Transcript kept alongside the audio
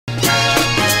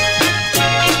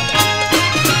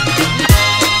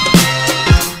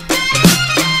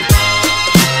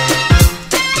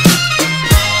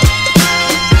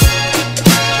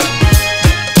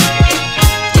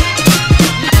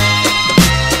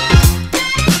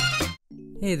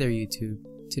Hey there YouTube,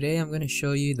 today I'm going to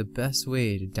show you the best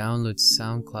way to download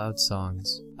SoundCloud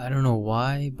songs. I don't know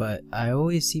why, but I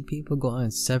always see people go on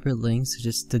separate links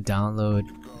just to download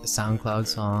a SoundCloud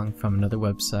song from another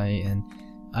website, and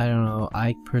I don't know,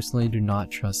 I personally do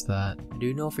not trust that. I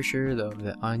do know for sure though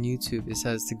that on YouTube it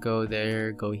says to go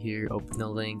there, go here, open the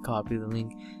link, copy the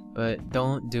link, but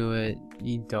don't do it.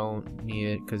 You don't need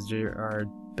it because there are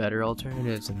better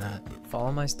alternatives than that.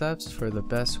 Follow my steps for the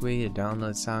best way to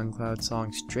download SoundCloud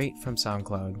songs straight from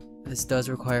SoundCloud. This does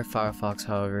require Firefox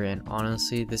however, and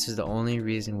honestly this is the only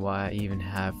reason why I even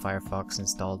have Firefox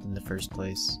installed in the first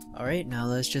place. Alright, now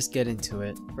let's just get into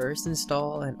it. First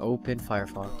install and open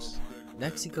Firefox.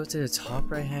 Next you go to the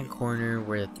top right hand corner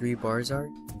where the 3 bars are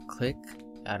and click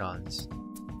add-ons.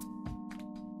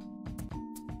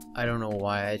 I don't know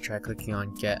why I tried clicking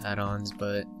on get add-ons,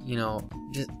 but you know,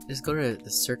 just go to the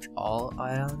search all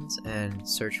add-ons and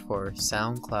search for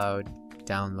SoundCloud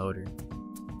downloader.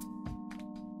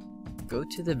 Go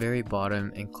to the very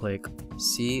bottom and click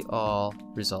see all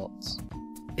results.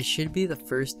 It should be the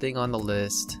first thing on the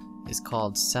list. It's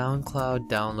called SoundCloud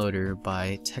downloader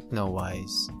by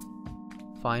TechnoWise.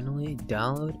 Finally,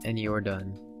 download and you're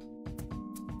done.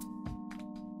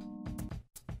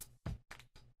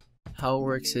 How it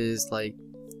works is like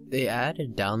they add a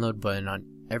download button on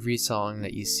every song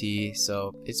that you see,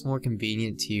 so it's more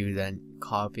convenient to you than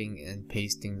copying and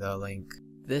pasting the link.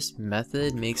 This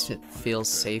method makes it feel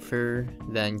safer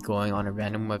than going on a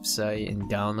random website and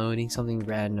downloading something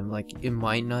random. Like it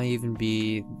might not even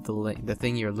be the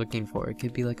thing you're looking for. It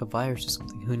could be like a virus or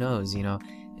something, who knows, you know.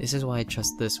 This is why I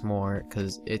trust this more,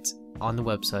 because it's on the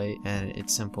website and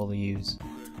it's simple to use.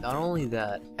 Not only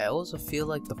that, I also feel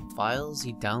like the files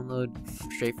you download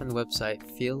straight from the website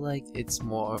feel like it's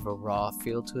more of a raw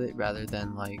feel to it rather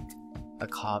than like a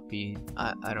copy.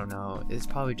 I don't know, it's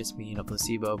probably just me and a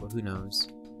placebo, but who knows.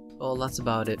 Well, that's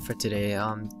about it for today.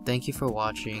 Thank you for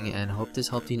watching and hope this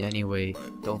helped you in any way.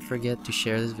 Don't forget to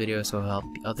share this video so it'll help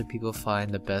other people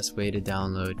find the best way to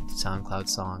download SoundCloud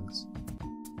songs.